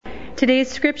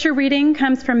Today's scripture reading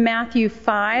comes from Matthew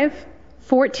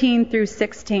 5:14 through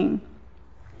 16.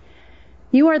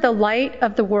 You are the light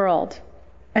of the world.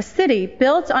 A city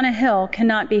built on a hill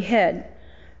cannot be hid.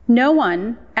 No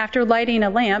one, after lighting a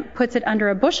lamp, puts it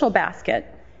under a bushel basket,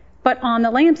 but on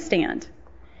the lampstand,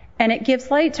 and it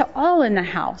gives light to all in the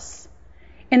house.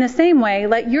 In the same way,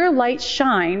 let your light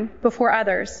shine before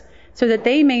others, so that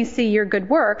they may see your good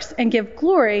works and give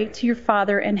glory to your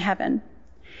Father in heaven.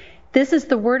 This is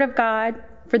the word of God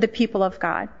for the people of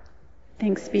God.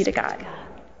 Thanks be to God.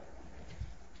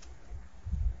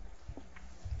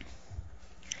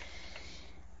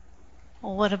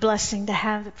 Well, what a blessing to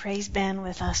have the praise band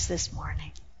with us this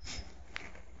morning.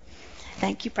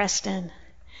 Thank you, Preston,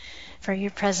 for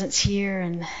your presence here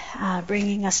and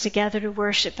bringing us together to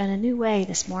worship in a new way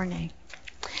this morning.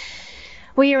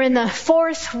 We are in the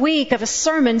 4th week of a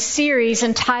sermon series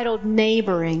entitled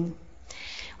Neighboring,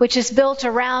 which is built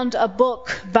around a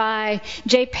book by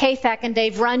Jay Pathak and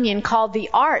Dave Runyon called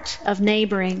The Art of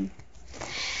Neighboring.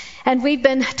 And we've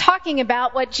been talking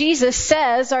about what Jesus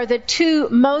says are the 2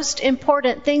 most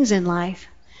important things in life.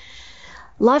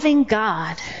 Loving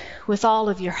God with all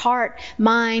of your heart,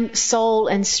 mind, soul,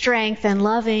 and strength, and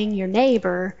loving your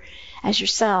neighbor as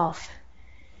yourself.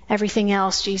 Everything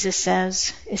else, Jesus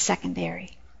says, is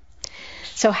secondary.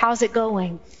 So how's it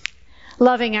going?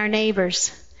 Loving our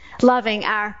neighbors, loving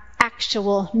our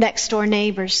actual next door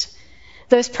neighbors,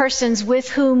 those persons with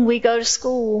whom we go to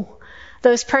school,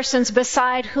 those persons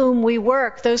beside whom we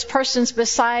work, those persons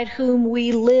beside whom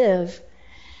we live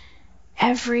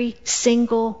every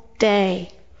single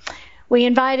day. We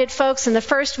invited folks in the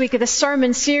first week of the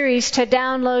sermon series to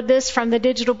download this from the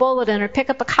digital bulletin or pick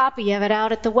up a copy of it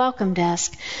out at the welcome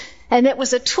desk. And it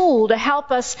was a tool to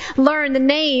help us learn the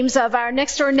names of our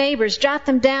next door neighbors, jot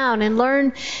them down, and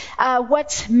learn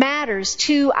what matters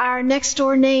to our next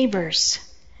door neighbors.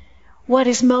 What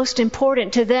is most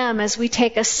important to them as we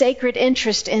take a sacred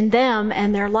interest in them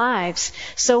and their lives.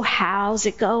 So how's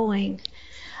it going?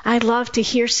 I'd love to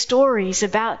hear stories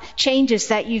about changes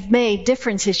that you've made,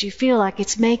 differences you feel like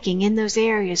it's making in those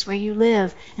areas where you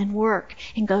live and work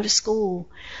and go to school.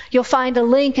 You'll find a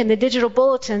link in the digital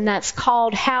bulletin that's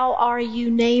called How Are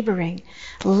You Neighboring?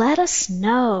 Let us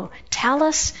know. Tell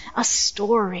us a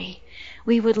story.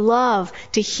 We would love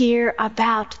to hear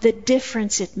about the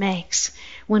difference it makes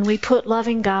when we put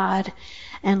loving God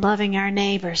and loving our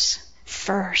neighbors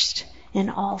first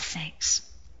in all things.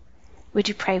 Would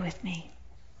you pray with me?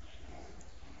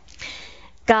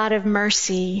 God of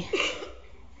mercy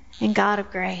and God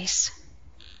of grace,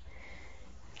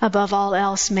 above all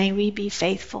else, may we be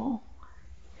faithful.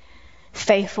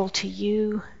 Faithful to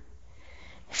you.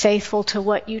 Faithful to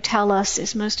what you tell us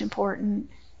is most important.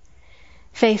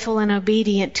 Faithful and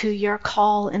obedient to your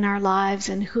call in our lives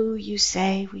and who you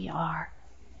say we are.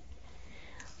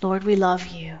 Lord, we love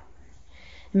you.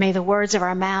 May the words of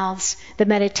our mouths, the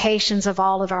meditations of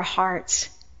all of our hearts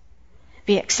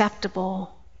be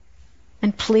acceptable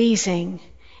and pleasing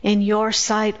in your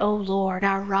sight, O Lord,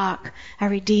 our rock, our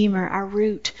redeemer, our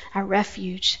root, our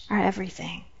refuge, our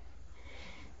everything.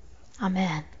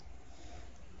 Amen.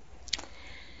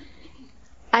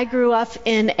 I grew up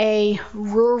in a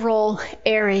rural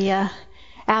area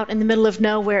out in the middle of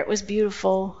nowhere. It was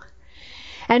beautiful.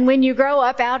 And when you grow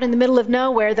up out in the middle of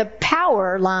nowhere, the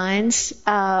power lines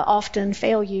often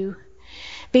fail you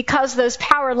because those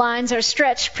power lines are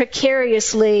stretched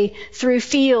precariously through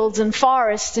fields and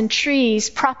forests and trees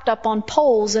propped up on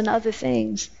poles and other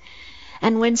things.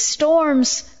 And when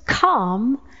storms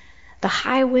come, the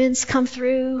high winds come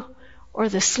through, or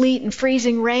the sleet and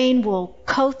freezing rain will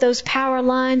coat those power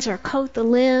lines or coat the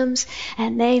limbs,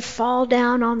 and they fall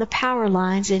down on the power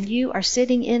lines, and you are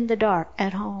sitting in the dark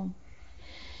at home.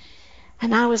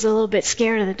 And I was a little bit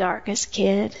scared of the dark as a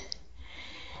kid.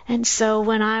 And so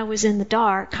when I was in the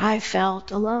dark, I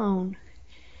felt alone.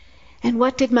 And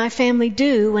what did my family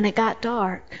do when it got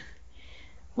dark?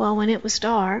 Well, when it was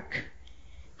dark,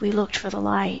 we looked for the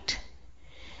light.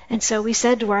 And so we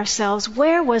said to ourselves,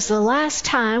 where was the last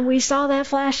time we saw that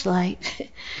flashlight?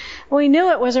 We knew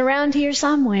it was around here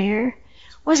somewhere.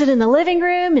 Was it in the living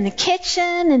room, in the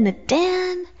kitchen, in the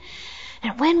den?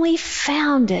 And when we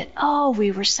found it, oh,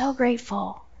 we were so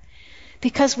grateful.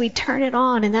 Because we'd turn it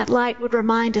on and that light would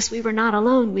remind us we were not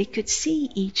alone. We could see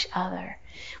each other.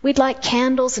 We'd light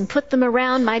candles and put them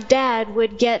around. My dad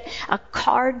would get a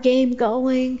card game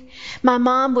going. My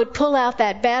mom would pull out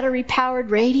that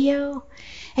battery-powered radio.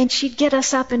 And she'd get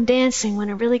us up and dancing when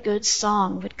a really good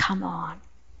song would come on.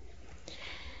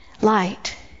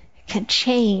 Light can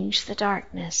change the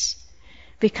darkness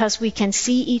because we can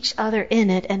see each other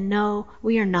in it and know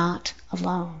we are not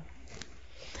alone.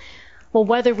 Well,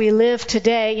 whether we live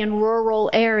today in rural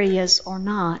areas or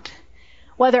not,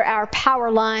 whether our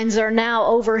power lines are now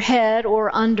overhead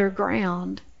or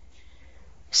underground,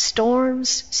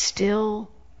 storms still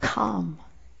come.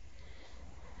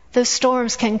 Those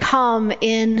storms can come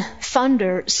in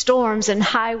thunder, storms and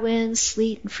high winds,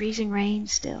 sleet and freezing rain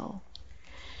still.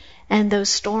 And those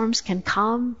storms can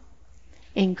come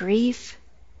in grief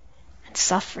and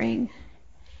suffering,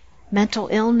 mental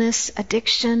illness,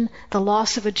 addiction, the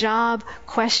loss of a job,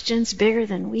 questions bigger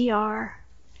than we are.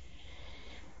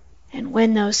 And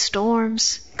when those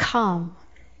storms come,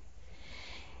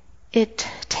 it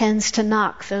tends to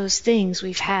knock those things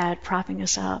we've had propping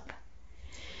us up.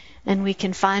 And we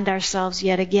can find ourselves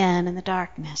yet again in the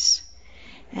darkness.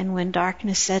 And when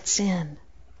darkness sets in,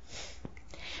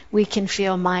 we can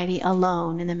feel mighty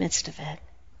alone in the midst of it.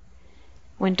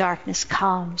 When darkness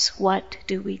comes, what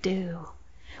do?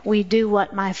 We do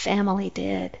what my family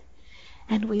did,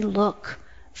 and we look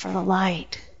for the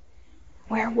light.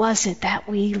 Where was it that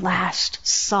we last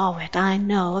saw it? I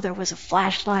know there was a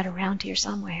flashlight around here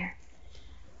somewhere.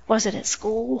 Was it at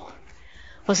school?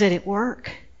 Was it at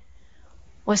work?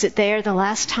 Was it there the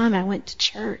last time I went to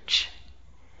church?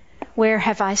 Where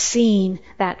have I seen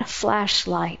that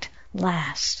flashlight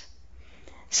last?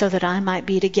 So that I might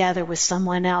be together with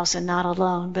someone else and not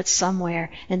alone, but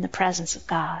somewhere in the presence of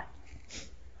God.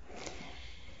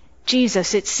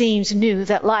 Jesus, it seems, knew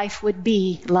that life would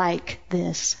be like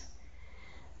this.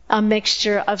 A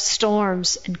mixture of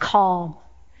storms and calm.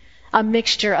 A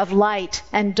mixture of light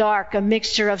and dark. A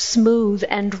mixture of smooth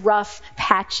and rough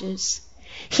patches.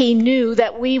 He knew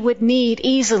that we would need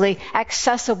easily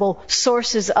accessible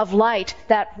sources of light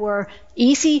that were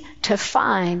easy to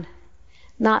find,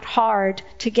 not hard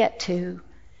to get to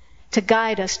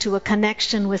guide us to a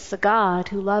connection with the God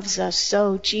who loves us.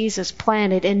 So Jesus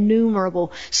planted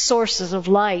innumerable sources of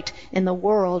light in the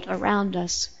world around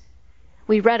us.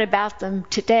 We read about them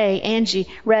today. Angie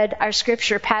read our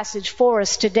scripture passage for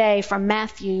us today from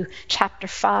Matthew chapter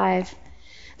 5.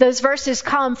 Those verses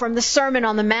come from the Sermon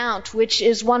on the Mount, which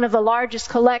is one of the largest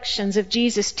collections of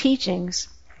Jesus' teachings.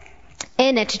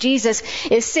 In it, Jesus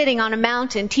is sitting on a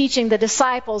mountain teaching the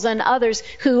disciples and others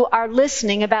who are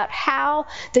listening about how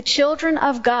the children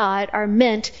of God are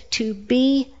meant to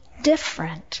be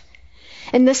different.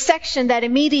 In the section that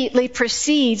immediately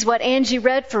precedes what Angie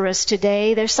read for us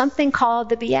today, there's something called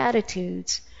the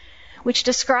Beatitudes, which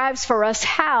describes for us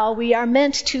how we are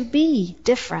meant to be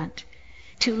different,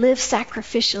 to live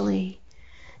sacrificially,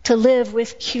 to live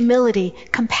with humility,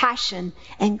 compassion,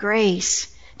 and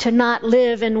grace, to not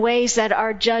live in ways that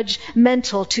are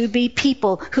judgmental, to be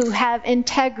people who have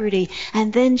integrity.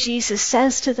 And then Jesus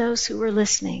says to those who are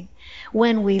listening,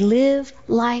 when we live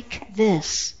like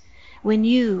this, when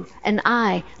you and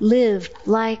I live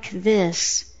like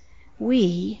this,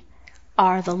 we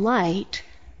are the light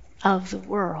of the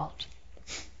world.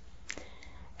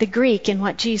 The Greek in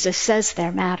what Jesus says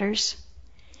there matters.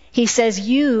 He says,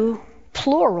 you,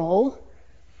 plural,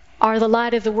 are the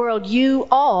light of the world. You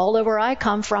all, or where I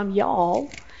come from,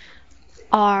 y'all,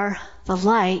 are the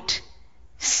light,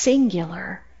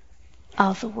 singular,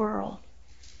 of the world.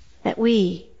 That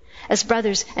we, as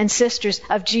brothers and sisters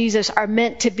of Jesus, are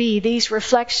meant to be these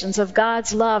reflections of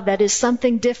God's love that is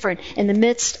something different in the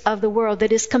midst of the world,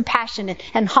 that is compassionate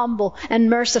and humble and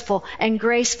merciful and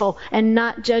graceful and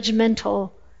not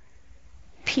judgmental.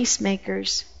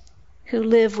 Peacemakers who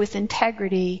live with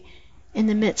integrity in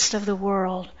the midst of the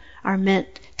world are meant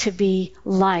to be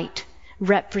light,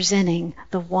 representing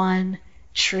the one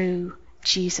true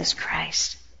Jesus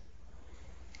Christ.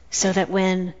 So that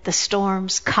when the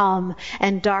storms come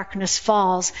and darkness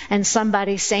falls and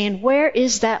somebody's saying, where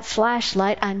is that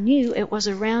flashlight? I knew it was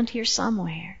around here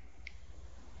somewhere.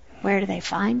 Where do they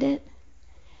find it?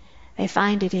 They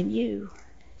find it in you.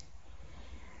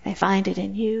 They find it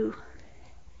in you.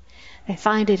 They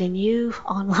find it in you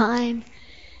online.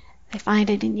 They find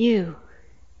it in you.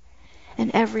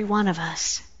 And every one of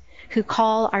us who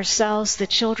call ourselves the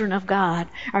children of God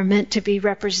are meant to be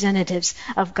representatives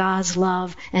of God's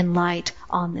love and light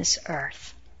on this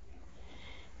earth.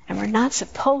 And we're not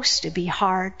supposed to be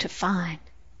hard to find.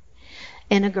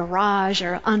 In a garage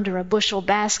or under a bushel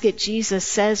basket, Jesus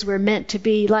says we're meant to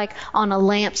be like on a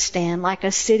lampstand, like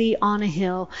a city on a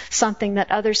hill, something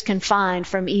that others can find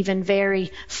from even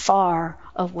very far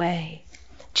away.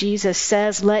 Jesus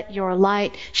says, let your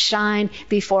light shine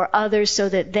before others so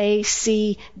that they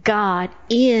see God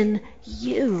in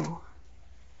you.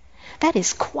 That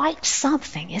is quite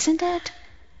something, isn't it?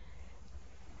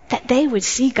 That they would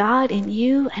see God in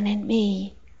you and in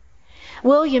me.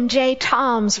 William J.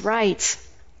 Toms writes,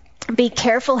 be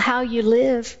careful how you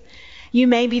live. You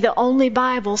may be the only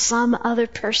Bible some other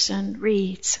person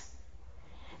reads.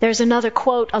 There's another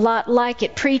quote a lot like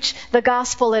it. Preach the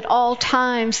gospel at all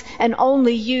times and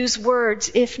only use words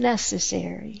if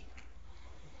necessary.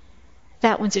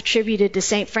 That one's attributed to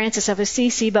St. Francis of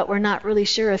Assisi, but we're not really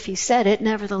sure if he said it.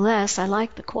 Nevertheless, I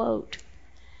like the quote.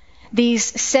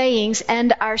 These sayings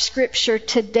and our scripture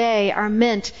today are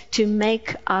meant to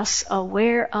make us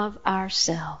aware of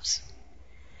ourselves.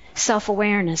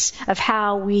 Self-awareness of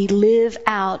how we live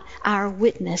out our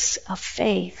witness of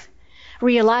faith.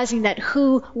 Realizing that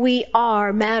who we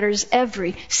are matters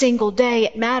every single day.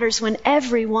 It matters when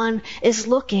everyone is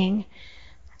looking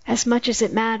as much as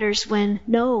it matters when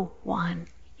no one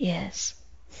is.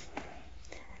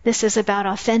 This is about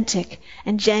authentic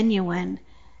and genuine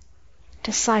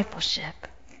discipleship.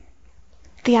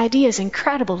 The idea is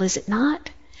incredible, is it not?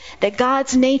 That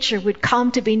God's nature would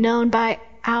come to be known by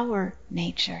our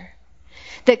nature.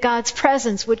 That God's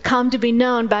presence would come to be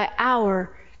known by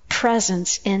our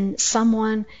presence in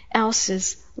someone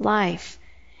else's life,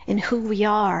 in who we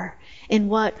are, in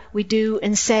what we do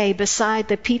and say beside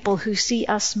the people who see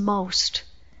us most,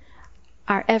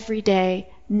 our everyday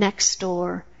next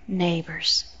door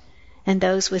neighbors, and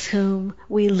those with whom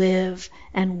we live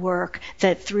and work,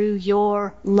 that through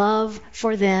your love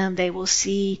for them they will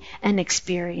see and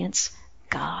experience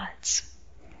God's.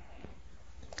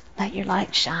 Let your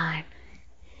light shine.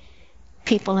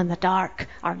 People in the dark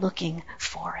are looking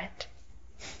for it.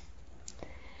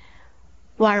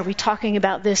 Why are we talking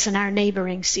about this in our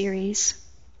neighboring series?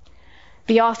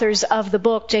 The authors of the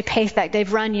book, J. Pathak,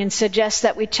 Dave Runyon, suggest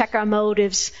that we check our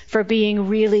motives for being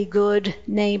really good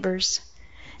neighbors.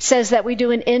 Says that we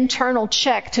do an internal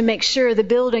check to make sure the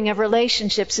building of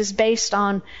relationships is based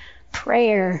on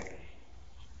prayer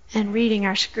and reading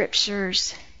our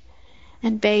scriptures,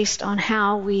 and based on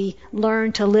how we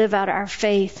learn to live out our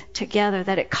faith together,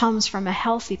 that it comes from a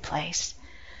healthy place,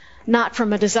 not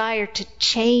from a desire to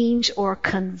change or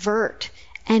convert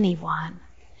anyone.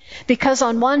 Because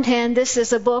on one hand, this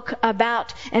is a book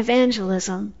about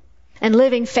evangelism and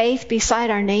living faith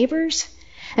beside our neighbors.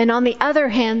 And on the other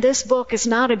hand, this book is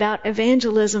not about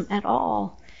evangelism at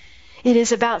all. It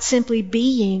is about simply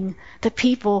being the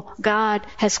people God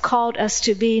has called us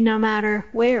to be, no matter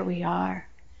where we are.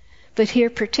 But here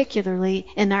particularly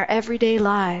in our everyday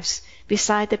lives,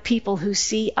 beside the people who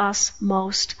see us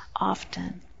most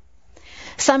often.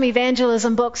 Some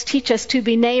evangelism books teach us to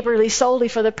be neighborly solely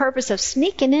for the purpose of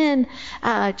sneaking in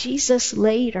Jesus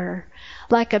later,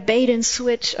 like a bait and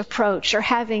switch approach, or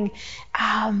having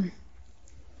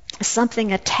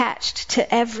something attached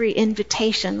to every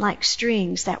invitation like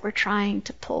strings that we're trying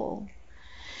to pull.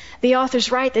 The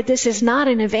authors write that this is not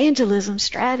an evangelism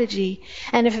strategy.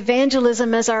 And if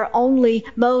evangelism is our only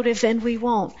motive, then we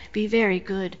won't be very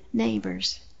good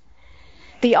neighbors.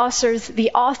 The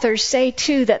authors say,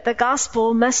 too, that the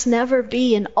gospel must never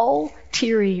be an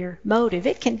ulterior motive.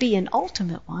 It can be an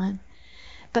ultimate one,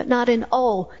 but not an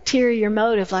ulterior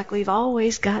motive like we've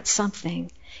always got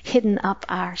something hidden up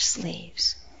our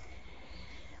sleeves.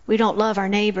 We don't love our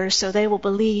neighbors so they will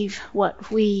believe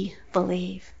what we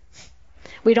believe.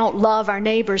 We don't love our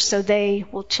neighbors so they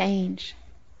will change.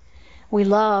 We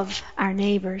love our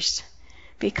neighbors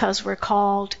because we're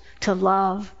called to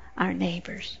love our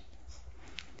neighbors,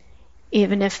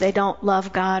 even if they don't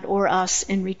love God or us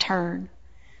in return,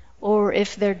 or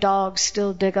if their dogs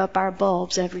still dig up our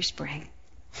bulbs every spring.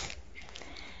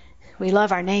 We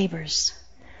love our neighbors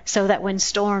so that when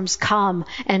storms come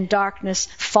and darkness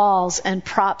falls and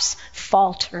props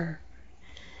falter,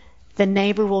 the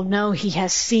neighbor will know he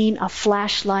has seen a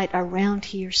flashlight around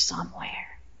here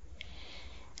somewhere.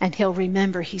 And he'll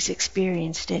remember he's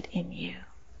experienced it in you.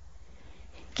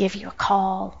 Give you a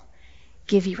call,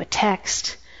 give you a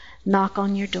text, knock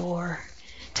on your door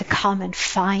to come and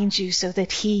find you so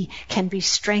that he can be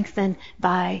strengthened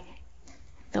by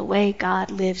the way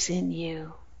God lives in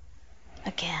you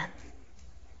again.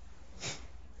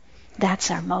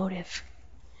 That's our motive.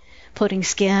 Putting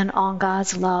skin on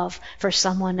God's love for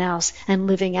someone else and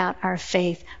living out our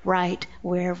faith right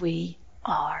where we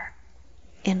are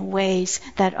in ways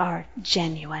that are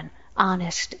genuine,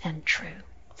 honest, and true.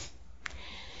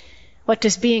 What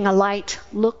does being a light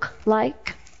look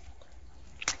like?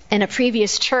 In a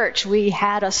previous church, we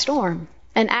had a storm,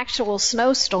 an actual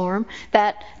snowstorm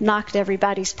that knocked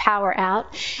everybody's power out,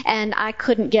 and I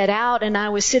couldn't get out, and I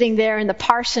was sitting there in the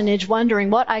parsonage wondering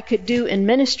what I could do in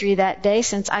ministry that day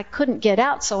since I couldn't get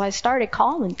out, so I started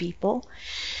calling people.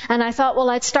 And I thought, well,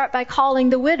 I'd start by calling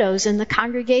the widows in the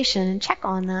congregation and check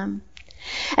on them.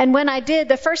 And when I did,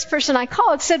 the first person I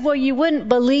called said, well, you wouldn't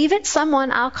believe it.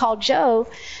 Someone I'll call Joe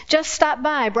just stopped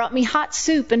by, brought me hot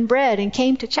soup and bread and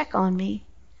came to check on me.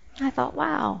 I thought,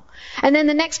 wow. And then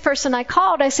the next person I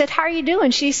called, I said, how are you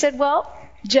doing? She said, well,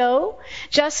 Joe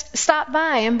just stopped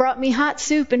by and brought me hot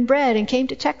soup and bread and came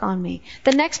to check on me.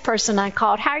 The next person I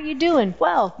called, how are you doing?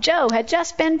 Well, Joe had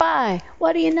just been by.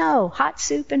 What do you know? Hot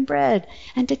soup and bread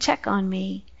and to check on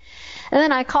me. And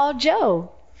then I called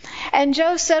Joe. And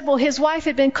Joe said, well, his wife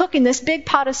had been cooking this big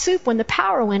pot of soup when the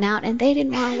power went out and they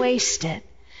didn't want to waste it.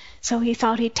 So he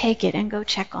thought he'd take it and go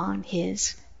check on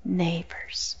his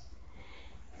neighbors.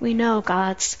 We know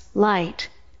God's light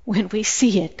when we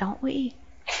see it, don't we?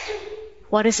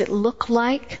 What does it look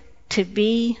like to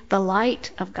be the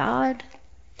light of God?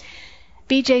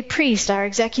 B.J. Priest, our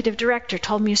executive director,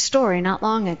 told me a story not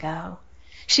long ago.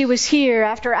 She was here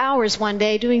after hours one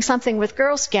day doing something with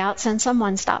Girl Scouts and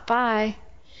someone stopped by.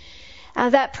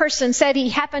 That person said he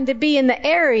happened to be in the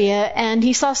area and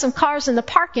he saw some cars in the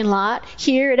parking lot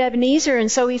here at Ebenezer, and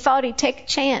so he thought he'd take a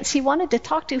chance. He wanted to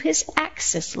talk to his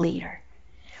Access leader.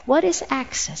 What is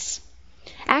Access?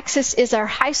 Access is our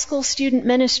high school student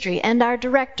ministry, and our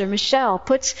director, Michelle,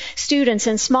 puts students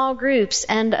in small groups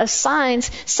and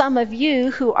assigns some of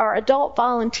you who are adult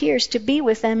volunteers to be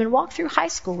with them and walk through high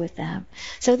school with them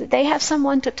so that they have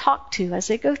someone to talk to as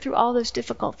they go through all those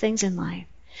difficult things in life.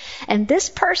 And this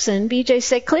person, BJ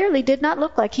said, clearly did not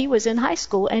look like he was in high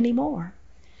school anymore.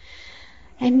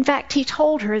 And in fact, he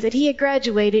told her that he had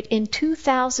graduated in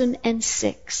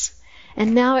 2006,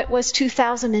 and now it was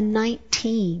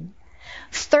 2019.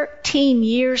 13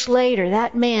 years later,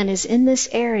 that man is in this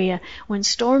area when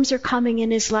storms are coming in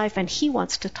his life, and he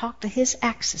wants to talk to his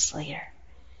Access leader.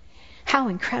 How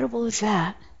incredible is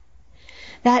that?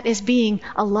 That is being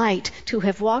a light, to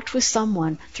have walked with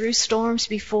someone through storms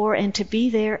before and to be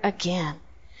there again.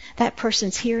 That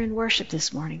person's here in worship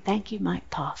this morning. Thank you, Mike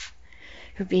Puff,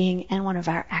 for being one of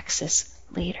our Access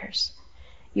leaders.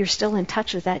 You're still in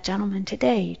touch with that gentleman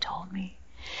today, you told me.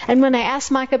 And when I asked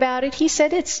Mike about it, he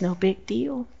said it's no big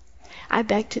deal. I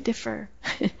beg to differ.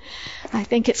 I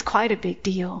think it's quite a big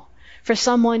deal for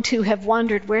someone to have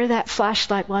wondered where that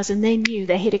flashlight was, and they knew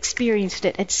they had experienced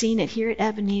it, had seen it here at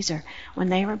Ebenezer when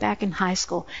they were back in high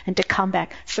school, and to come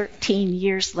back 13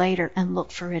 years later and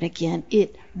look for it again.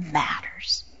 It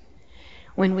matters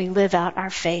when we live out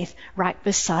our faith right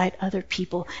beside other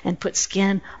people and put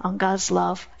skin on God's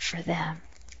love for them.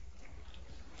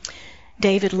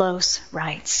 David Lose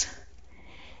writes,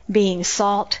 being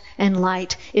salt and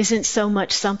light isn't so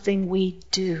much something we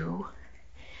do,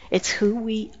 it's who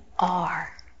we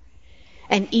are.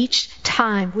 And each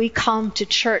time we come to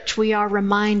church, we are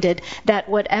reminded that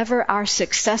whatever our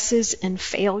successes and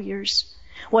failures,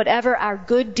 whatever our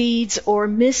good deeds or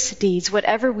misdeeds,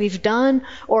 whatever we've done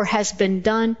or has been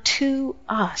done to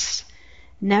us,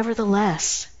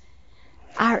 nevertheless,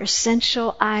 our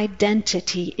essential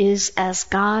identity is as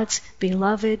God's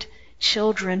beloved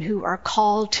children who are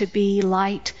called to be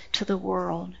light to the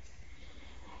world.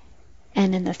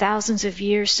 And in the thousands of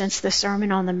years since the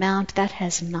Sermon on the Mount, that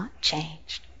has not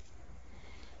changed.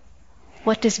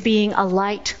 What does being a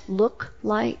light look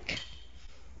like?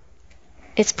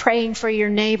 It's praying for your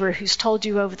neighbor who's told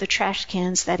you over the trash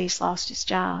cans that he's lost his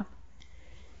job.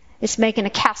 It's making a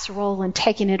casserole and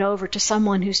taking it over to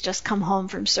someone who's just come home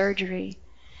from surgery.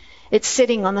 It's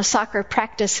sitting on the soccer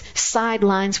practice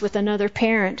sidelines with another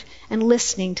parent and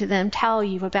listening to them tell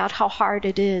you about how hard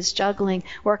it is juggling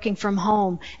working from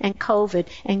home and COVID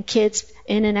and kids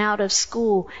in and out of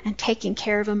school and taking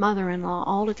care of a mother-in-law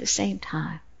all at the same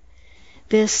time.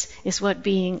 This is what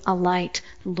being a light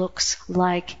looks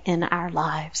like in our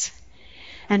lives.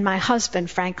 And my husband,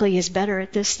 frankly, is better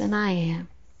at this than I am.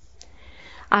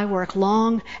 I work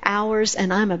long hours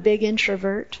and I'm a big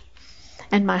introvert,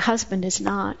 and my husband is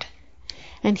not.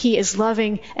 And he is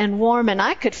loving and warm, and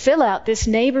I could fill out this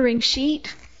neighboring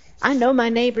sheet. I know my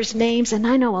neighbors' names and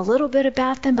I know a little bit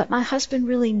about them, but my husband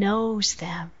really knows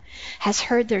them, has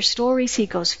heard their stories. He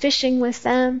goes fishing with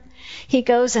them. He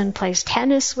goes and plays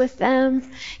tennis with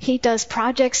them. He does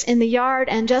projects in the yard,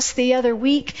 and just the other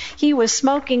week he was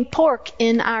smoking pork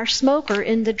in our smoker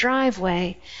in the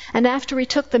driveway. And after we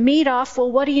took the meat off,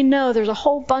 well, what do you know? There's a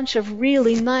whole bunch of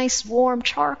really nice warm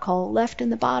charcoal left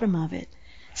in the bottom of it.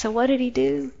 So what did he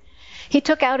do? He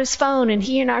took out his phone and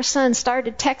he and our son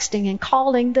started texting and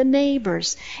calling the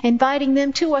neighbors, inviting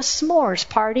them to a s'mores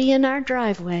party in our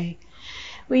driveway.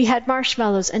 We had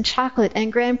marshmallows and chocolate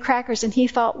and graham crackers, and he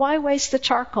thought, why waste the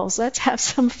charcoals? Let's have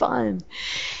some fun.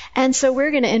 And so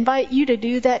we're going to invite you to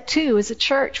do that too as a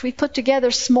church. We put together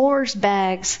s'mores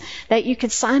bags that you can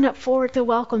sign up for at the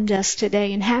welcome desk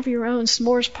today and have your own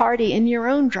s'mores party in your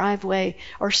own driveway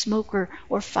or smoker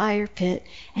or fire pit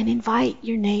and invite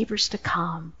your neighbors to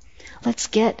come. Let's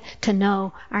get to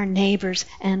know our neighbors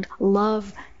and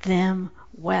love them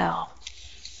well.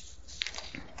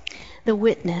 The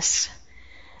witness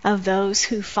of those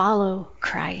who follow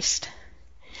Christ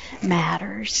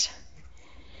matters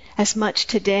as much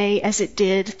today as it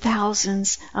did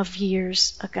thousands of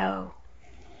years ago.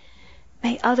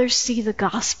 May others see the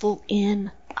gospel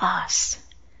in us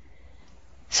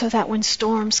so that when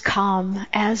storms come,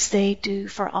 as they do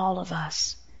for all of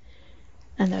us,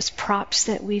 and those props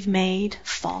that we've made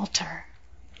falter,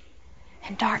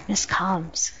 and darkness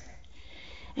comes,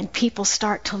 and people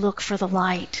start to look for the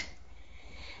light,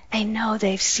 they know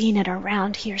they've seen it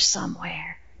around here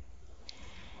somewhere.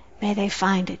 May they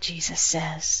find it, Jesus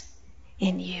says,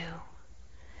 in you,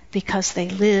 because they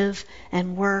live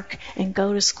and work and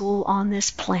go to school on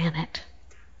this planet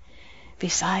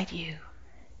beside you,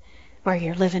 where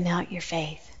you're living out your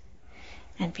faith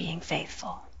and being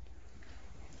faithful.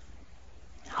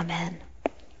 Amen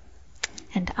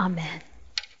and amen.